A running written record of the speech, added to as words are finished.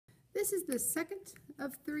This is the second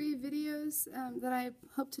of 3 videos that I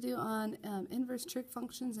hope to do on inverse trig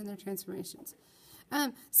functions and their transformations.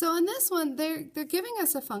 So on this one, they're giving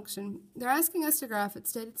us a function. They're asking us to graph it,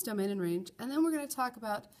 state its domain and range, and then we're going to talk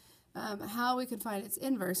about how we can find its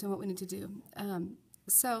inverse and what we need to do.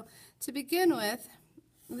 So to begin with,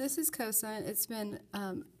 this is cosine. It's been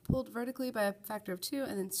pulled vertically by a factor of 2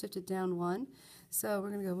 and then shifted down 1. So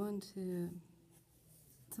we're going to go 1 to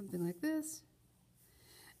something like this.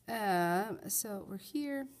 So we're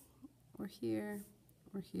here, we're here,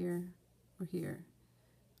 we're here, we're here,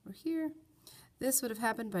 we're here. This would have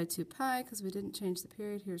happened by 2 pi because we didn't change the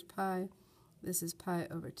period. Here's pi. This is pi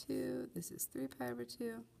over 2. This is 3 pi over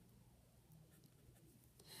 2.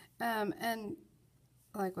 And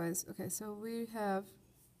likewise, okay, so we have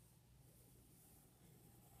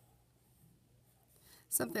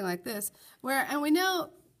something like this, where, and we know,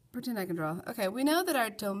 pretend I can draw. Okay, we know that our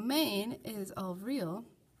domain is all real.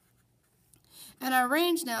 And our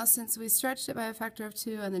range now, since we stretched it by a factor of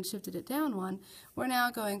 2 and then shifted it down 1, we're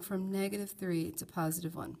now going from -3 to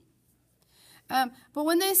 +1. But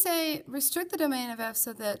when they say restrict the domain of f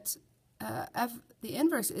so that f, the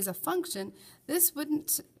inverse is a function, this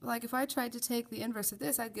wouldn't, like if I tried to take the inverse of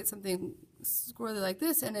this, I'd get something squirrely like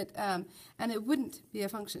this, and it wouldn't be a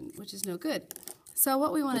function, which is no good. So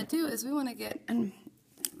what we want to do is we want to get, and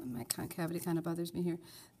my concavity kind of bothers me here.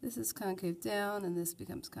 This is concave down, and this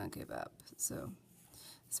becomes concave up. So,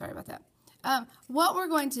 sorry about that. What we're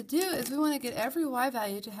going to do is we want to get every y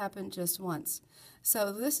value to happen just once.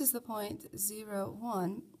 So this is the point 0,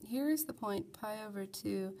 1. Here is the point pi over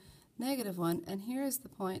 2, -1. And here is the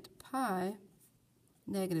point pi,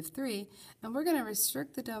 -3. And we're going to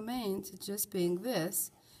restrict the domain to just being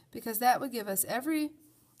this, because that would give us every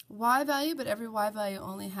y value, but every y value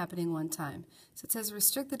only happening one time. So it says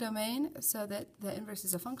restrict the domain so that the inverse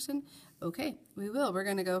is a function. Okay, we will. We're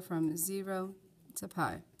going to go from 0 to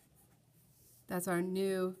pi. That's our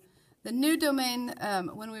the new domain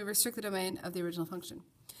when we restrict the domain of the original function.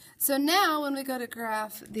 So now when we go to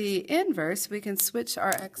graph the inverse, we can switch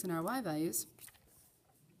our x and our y values.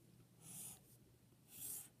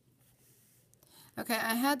 Okay,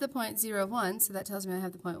 I had the point 0, 1, so that tells me I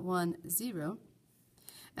have the point 1, 0.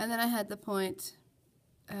 And then I had the point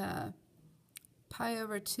pi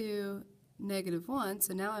over 2, -1.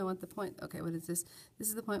 So now I want the point, okay, what is this? This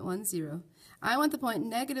is the point 1, 0. I want the point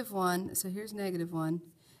 -1, so here's -1.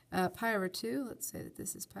 Pi over 2, let's say that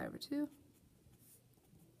this is pi over 2.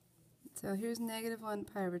 So here's -1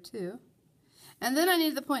 pi over 2. And then I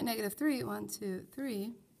need the point -3, 1, 2,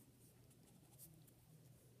 3.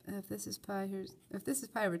 If this is pi, if this is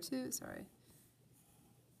pi over 2, sorry.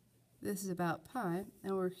 This is about pi,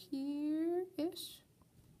 and we're here-ish.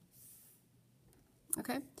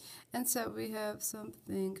 Okay, and so we have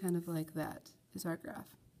something kind of like that is our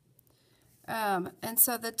graph. And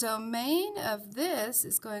so the domain of this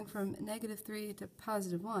is going from -3 to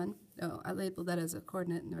 +1. Oh, I labeled that as a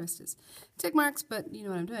coordinate, and the rest is tick marks, but you know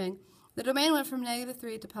what I'm doing. The domain went from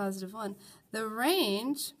 -3 to +1. The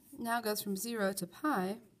range now goes from 0 to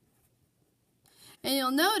pi. And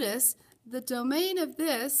you'll notice the domain of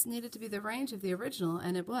this needed to be the range of the original,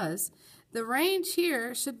 and it was. The range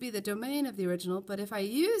here should be the domain of the original, but if I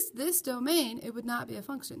used this domain, it would not be a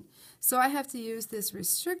function. So I have to use this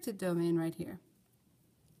restricted domain right here.